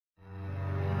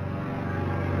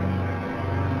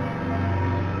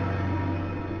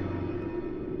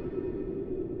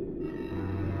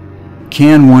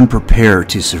Can one prepare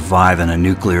to survive in a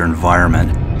nuclear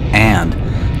environment and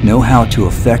know how to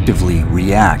effectively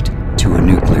react to a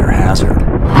nuclear hazard?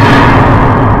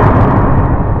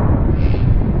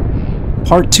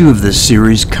 Part 2 of this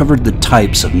series covered the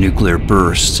types of nuclear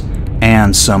bursts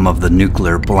and some of the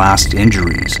nuclear blast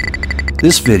injuries.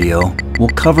 This video will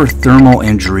cover thermal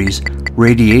injuries,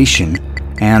 radiation,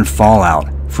 and fallout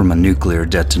from a nuclear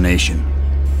detonation.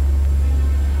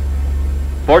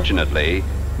 Fortunately,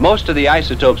 most of the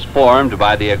isotopes formed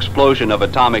by the explosion of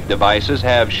atomic devices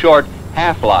have short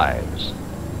half-lives.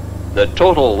 The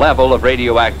total level of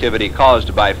radioactivity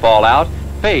caused by fallout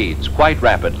fades quite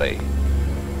rapidly.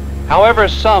 However,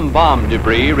 some bomb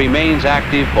debris remains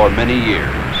active for many years.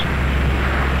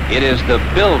 It is the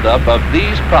buildup of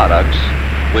these products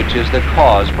which is the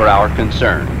cause for our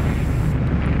concern.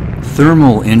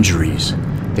 Thermal injuries.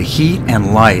 The heat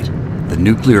and light the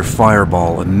nuclear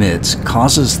fireball emits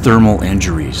causes thermal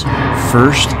injuries.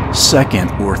 First,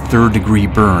 second, or third degree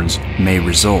burns may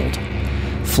result.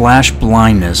 Flash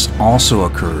blindness also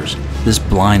occurs. This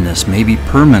blindness may be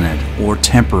permanent or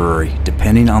temporary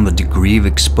depending on the degree of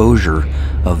exposure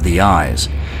of the eyes.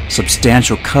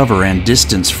 Substantial cover and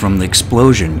distance from the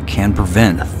explosion can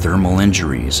prevent thermal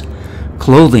injuries.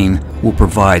 Clothing will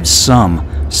provide some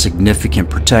significant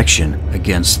protection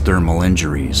against thermal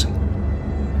injuries.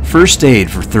 First aid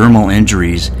for thermal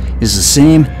injuries is the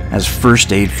same as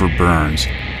first aid for burns.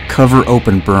 Cover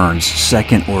open burns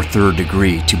second or third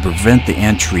degree to prevent the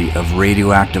entry of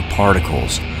radioactive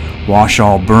particles. Wash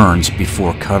all burns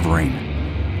before covering.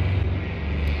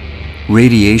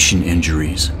 Radiation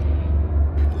injuries.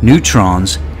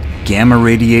 Neutrons, gamma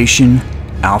radiation,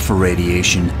 alpha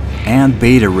radiation, and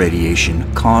beta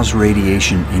radiation cause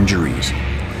radiation injuries.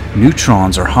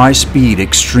 Neutrons are high-speed,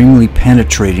 extremely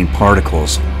penetrating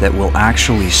particles that will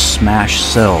actually smash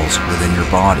cells within your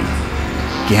body.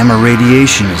 Gamma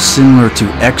radiation is similar to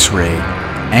X-ray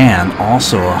and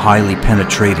also a highly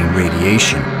penetrating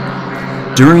radiation.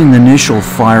 During the initial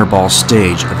fireball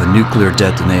stage of a nuclear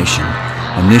detonation,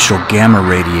 initial gamma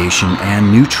radiation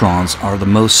and neutrons are the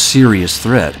most serious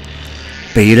threat.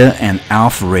 Beta and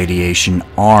alpha radiation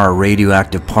are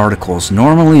radioactive particles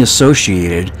normally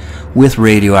associated with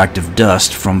radioactive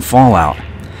dust from fallout.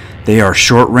 They are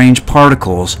short-range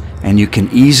particles and you can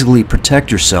easily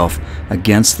protect yourself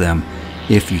against them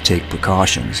if you take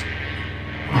precautions.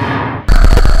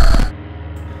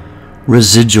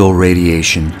 Residual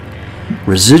radiation.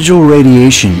 Residual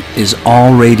radiation is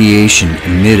all radiation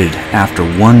emitted after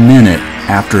 1 minute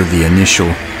after the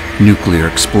initial nuclear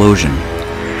explosion.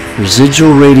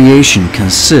 Residual radiation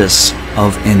consists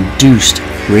of induced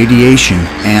radiation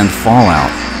and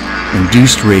fallout.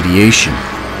 Induced radiation.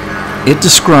 It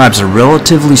describes a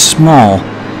relatively small,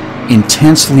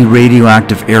 intensely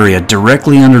radioactive area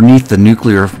directly underneath the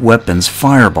nuclear weapon's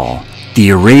fireball. The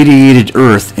irradiated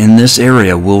Earth in this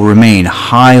area will remain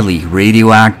highly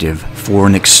radioactive for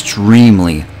an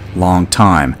extremely long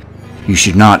time. You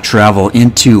should not travel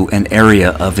into an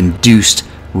area of induced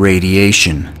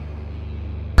radiation.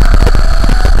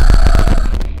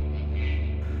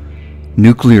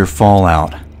 Nuclear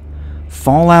fallout.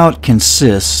 Fallout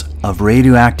consists of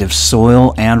radioactive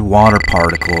soil and water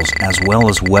particles as well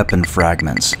as weapon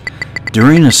fragments.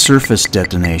 During a surface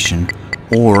detonation,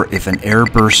 or if an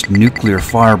airburst nuclear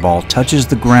fireball touches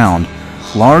the ground,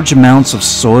 large amounts of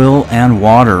soil and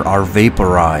water are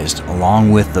vaporized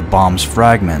along with the bomb's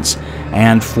fragments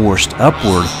and forced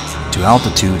upward to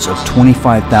altitudes of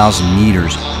 25,000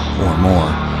 meters or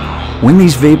more. When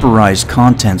these vaporized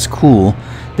contents cool,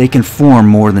 they can form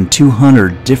more than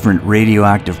 200 different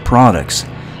radioactive products.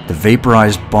 The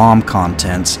vaporized bomb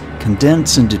contents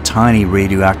condense into tiny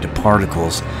radioactive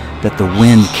particles that the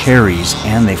wind carries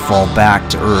and they fall back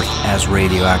to Earth as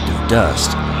radioactive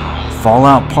dust.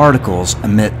 Fallout particles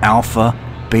emit alpha,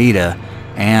 beta,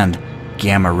 and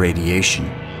gamma radiation.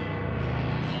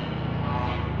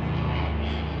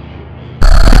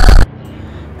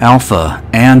 Alpha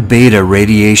and beta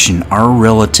radiation are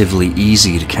relatively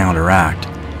easy to counteract,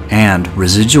 and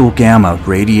residual gamma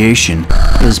radiation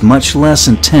is much less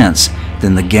intense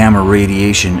than the gamma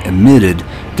radiation emitted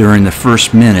during the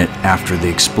first minute after the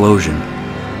explosion.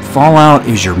 Fallout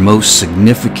is your most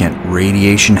significant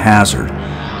radiation hazard,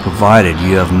 provided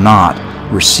you have not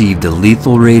received a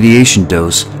lethal radiation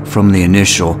dose from the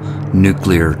initial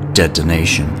nuclear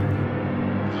detonation.